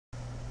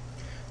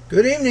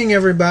Good evening,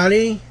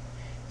 everybody.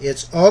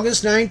 It's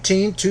August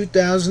 19,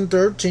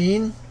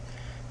 2013,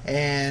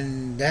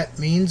 and that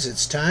means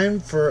it's time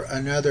for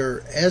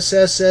another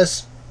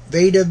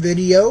SSSVEDA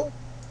video.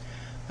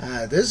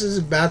 This is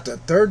about the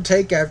third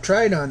take I've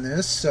tried on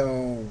this,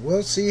 so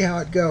we'll see how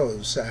it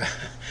goes.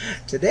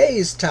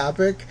 Today's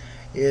topic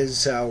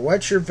is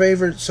what's your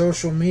favorite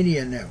social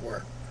media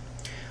network?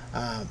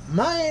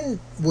 Mine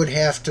would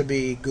have to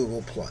be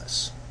Google+.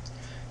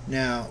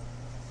 Now,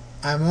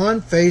 I'm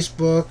on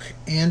Facebook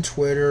and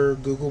Twitter,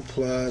 Google+,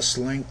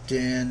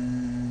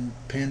 LinkedIn,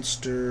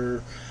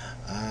 Pinster,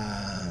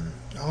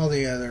 all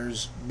the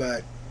others,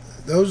 but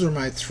those are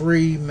my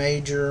three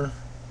major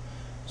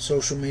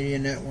social media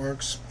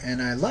networks.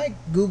 And I like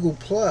Google+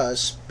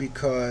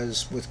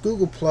 because with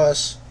Google+,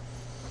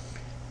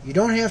 you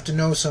don't have to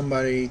know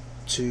somebody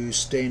to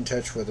stay in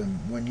touch with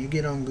them. When you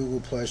get on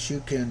Google+,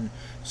 you can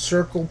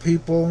circle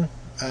people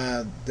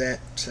that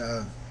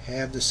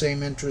have the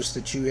same interests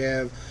that you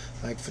have,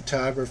 like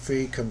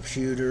photography,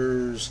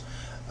 computers,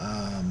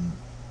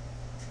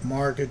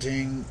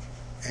 marketing,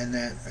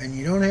 and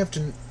you don't have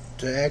to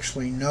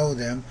actually know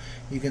them.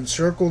 You can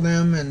circle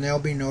them and they'll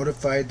be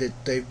notified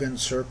that they've been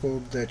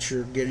circled, that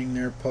you're getting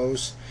their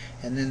posts,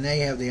 and then they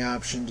have the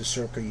option to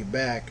circle you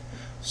back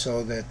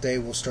so that they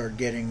will start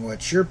getting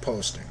what you're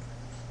posting.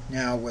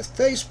 Now with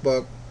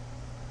Facebook,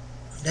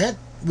 that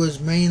was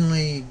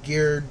mainly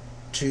geared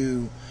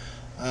to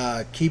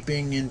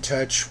keeping in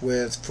touch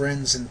with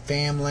friends and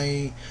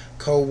family,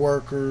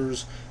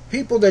 co-workers,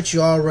 people that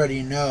you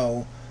already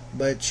know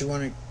but you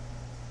want to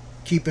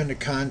keep into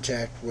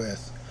contact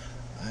with.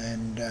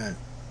 And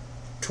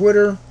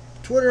Twitter,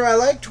 I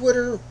like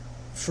Twitter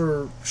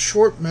for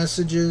short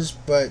messages,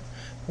 but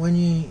when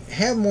you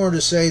have more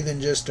to say than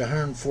just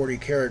 140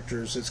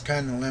 characters, it's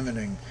kind of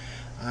limiting.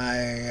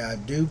 I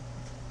do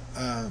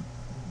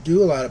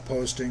a lot of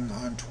posting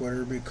on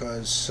Twitter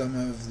because some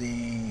of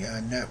the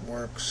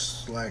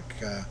networks, like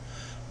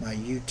my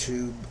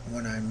YouTube,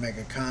 when I make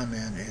a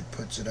comment, it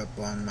puts it up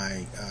on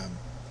my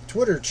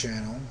Twitter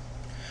channel.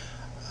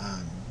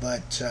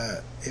 But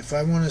if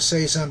I want to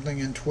say something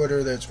in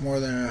Twitter that's more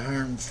than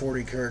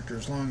 140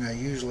 characters long, I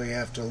usually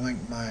have to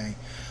link my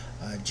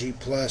G+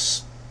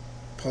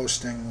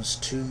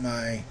 postings to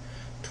my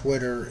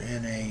Twitter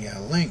in a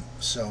link,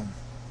 so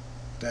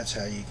that's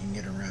how you can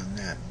get around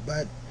that.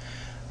 But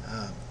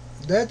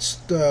that's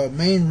the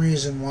main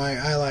reason why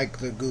I like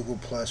the Google+,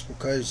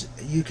 because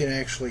you can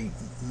actually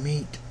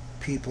meet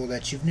people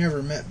that you've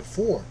never met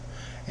before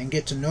and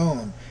get to know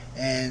them.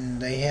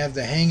 And they have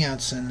the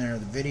hangouts in there,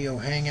 the video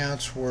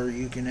hangouts, where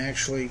you can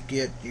actually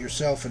get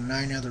yourself and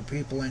 9 other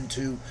people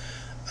into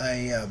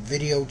a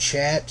video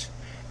chat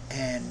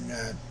and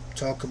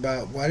talk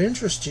about what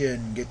interests you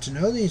and get to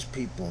know these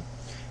people.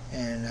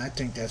 And I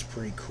think that's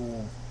pretty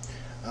cool.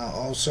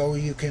 Also,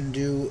 you can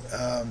do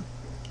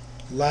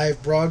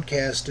live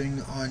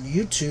broadcasting on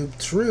YouTube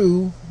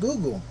through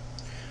Google.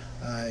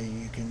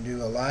 You can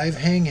do a live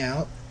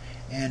hangout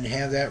and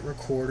have that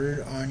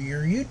recorded on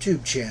your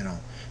YouTube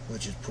channel,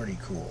 which is pretty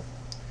cool.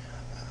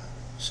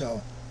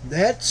 So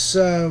that's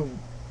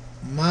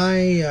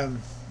my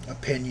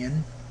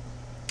opinion,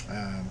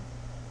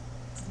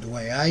 the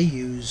way I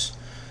use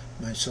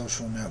my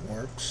social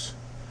networks.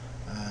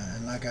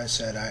 And like I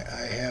said,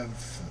 I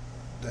have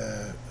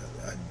the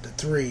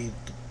three,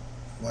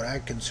 what I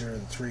consider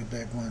the three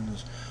big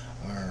ones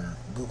are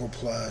Google+,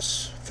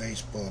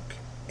 Facebook,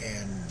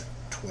 and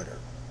Twitter.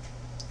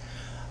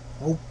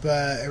 Hope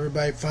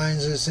everybody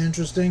finds this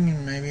interesting,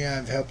 and maybe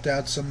I've helped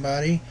out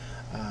somebody.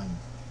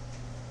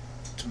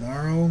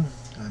 Tomorrow,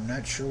 I'm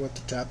not sure what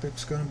the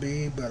topic's going to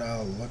be, but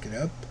I'll look it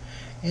up,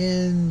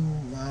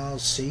 and I'll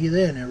see you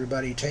then.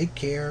 Everybody take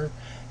care,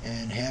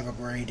 and have a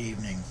great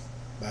evening.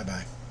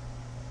 Bye-bye.